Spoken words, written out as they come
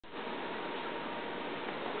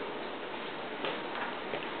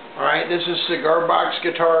Alright, this is Cigar Box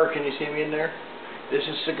Guitar. Can you see me in there? This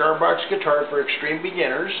is Cigar Box Guitar for Extreme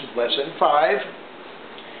Beginners, Lesson 5.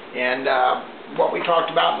 And what we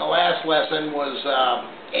talked about in the last lesson was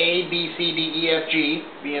A, B, C, D, E, F, G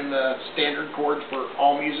being the standard chords for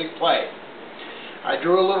all music play. I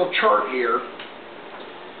drew a little chart here,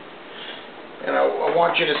 and I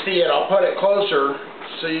want you to see it. I'll put it closer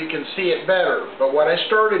so you can see it better. But what I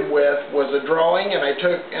started with was a drawing, and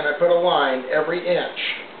I put a line every inch.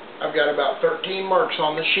 I've got about 13 marks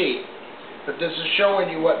on the sheet, but this is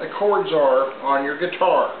showing you what the chords are on your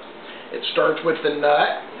guitar. It starts with the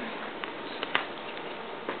nut.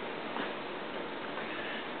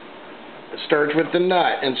 It starts with the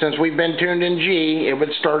nut, and since we've been tuned in G, it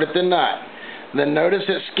would start at the nut. Then notice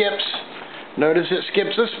it skips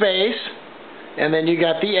a space, and then you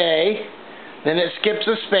got the A. Then it skips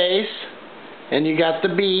a space, and you got the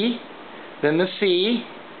B, then the C,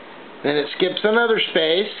 then it skips another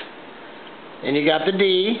space, and you got the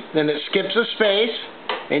D, then it skips a space,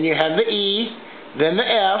 and you have the E, then the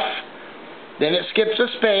F, then it skips a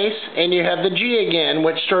space, and you have the G again,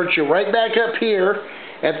 which starts you right back up here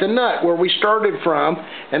at the nut where we started from,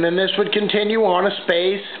 and then this would continue on a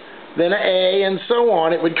space, then an A, and so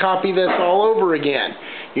on. It would copy this all over again.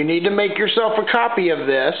 You need to make yourself a copy of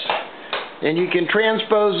this, and you can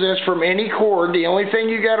transpose this from any chord. The only thing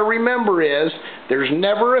you got to remember is there's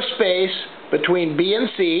never a space between B and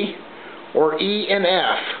C or E and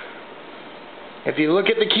F. If you look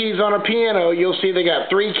at the keys on a piano, you'll see they got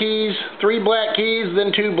 3 keys, 3 black keys,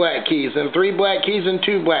 then 2 black keys, then 3 black keys and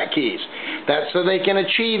 2 black keys. That's so they can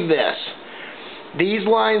achieve this. These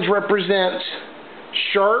lines represent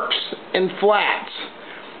sharps and flats.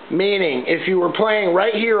 Meaning, if you were playing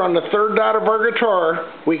right here on the third dot of our guitar,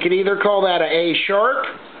 we could either call that an A sharp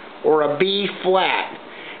or a B flat.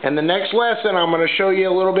 And the next lesson, I'm going to show you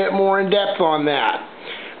a little bit more in depth on that.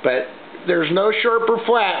 But there's no sharp or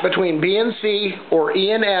flat between B and C or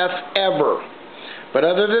E and F ever. But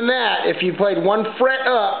other than that, if you played 1 fret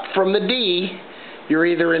up from the D, you're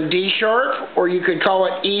either in D sharp or you could call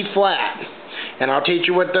it E flat. And I'll teach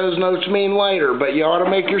you what those notes mean later, but you ought to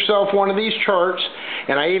make yourself one of these charts.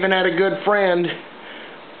 And I even had a good friend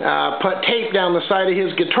put tape down the side of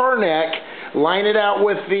his guitar neck, line it out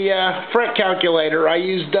with the fret calculator. I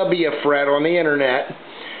use W fret on the internet.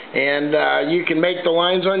 And you can make the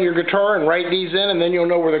lines on your guitar and write these in, and then you'll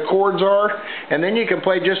know where the chords are. And then you can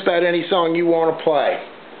play just about any song you want to play.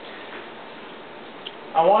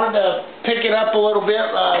 I wanted to pick it up a little bit,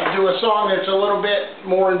 do a song that's a little bit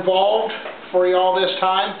more involved for you all this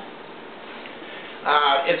time.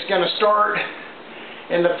 It's going to start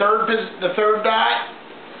in the third dot,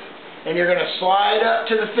 and you're going to slide up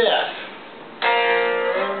to the 5th.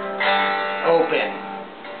 Open.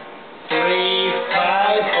 3,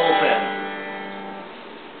 5, open.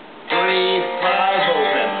 3, 5,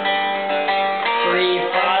 open. 3,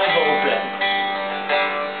 5, open.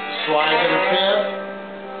 Slide to the 5th.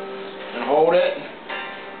 And hold it.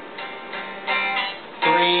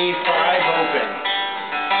 3, 5, open.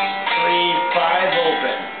 3, 5,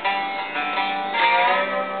 open.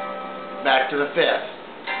 Back to the 5th.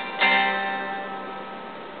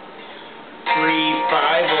 3,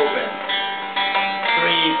 5, open.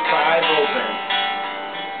 3, 5, open.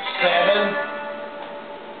 7,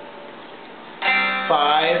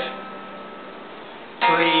 5,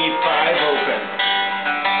 3, 5, open.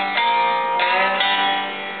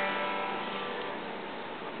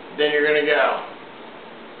 Then you're going to go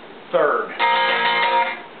 3rd,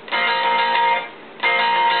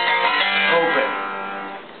 open,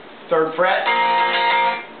 3rd fret,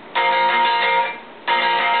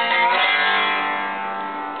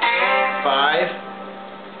 5.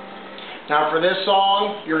 Now for this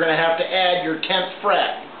song, you're going to have to add your 10th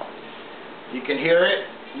fret. You can hear it.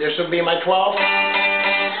 This would be my 12th.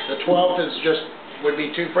 The 12th would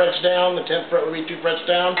be 2 frets down. The 10th fret would be 2 frets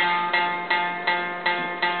down.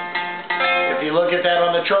 If you look at that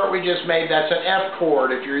on the chart we just made, that's an F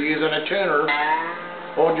chord. If you're using a tuner,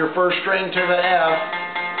 hold your 1st string to the F,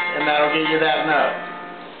 and that'll give you that note.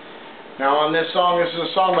 Now on this song, this is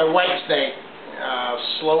a song by Whitesnake.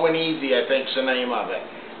 Slow and Easy, I think is the name of it.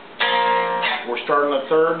 We're starting the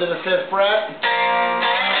 3rd to the 5th fret.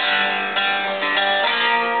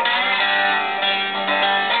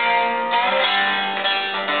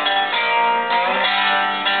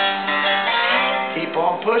 Keep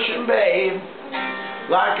on pushing, babe,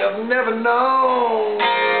 like I've never known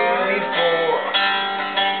before.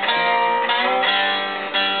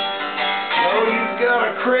 Know you've got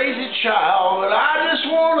a crazy child, but I just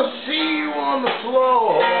want to see you on the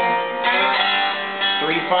floor.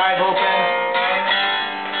 3, 5, open.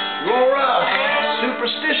 Laura, super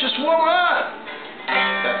superstitious woman.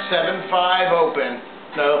 That's 7-5 open.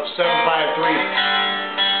 No, 7-5-3.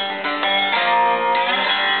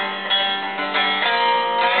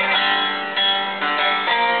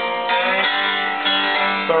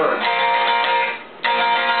 Third.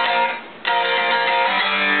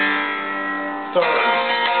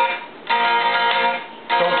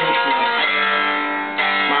 Don't push me.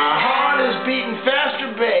 My heart is beating faster,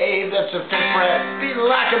 babe. That's a 5th fret. Beating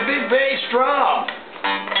like a big bass drum.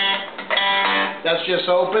 That's just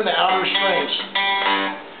open the outer strings.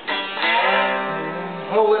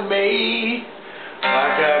 Holding me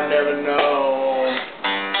like I've never known.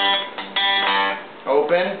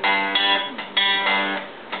 Open.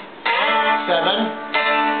 7.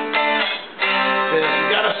 You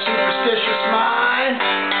got a superstitious mind,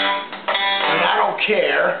 and I don't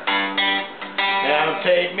care. Now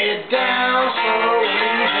take me down so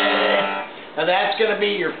easy. Now that's going to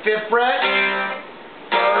be your 5th fret,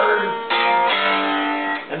 3rd,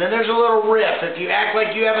 and then there's a little riff. If you act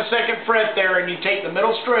like you have a 2nd fret there and you take the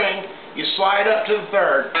middle string, you slide up to the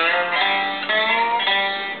 3rd.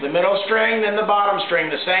 The middle string, then the bottom string,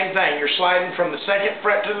 the same thing. You're sliding from the 2nd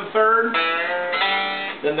fret to the 3rd,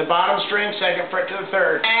 then the bottom string, 2nd fret to the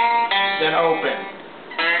 3rd, then open.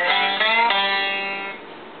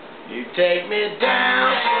 You take me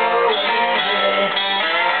down so easy,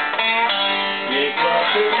 you come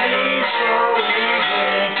to me so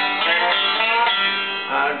easy,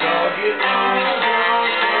 I don't get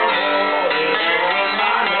it's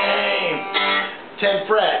my name. 10th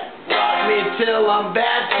fret. Rock me till I'm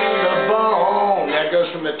bad to the bone. That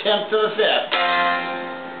goes from the 10th to the 5th.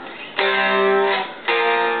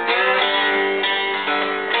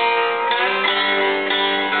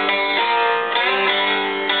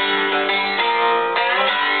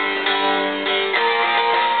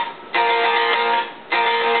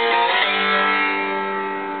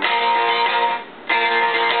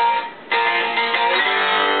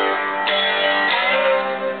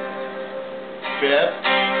 Fifth.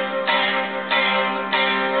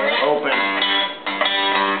 Open.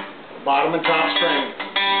 Bottom and top string.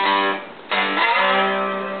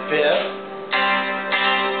 5th.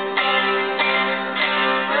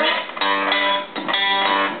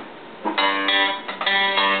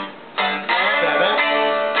 7th.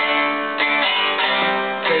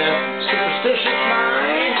 5th. Superstitious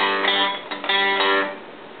mind.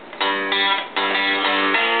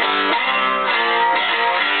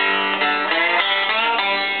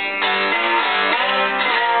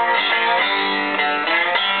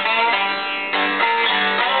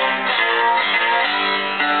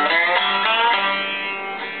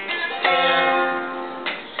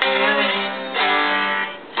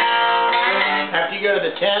 After you go to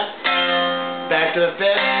the 10th, back to the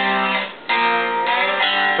 5th,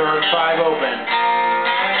 3rd, 5 open.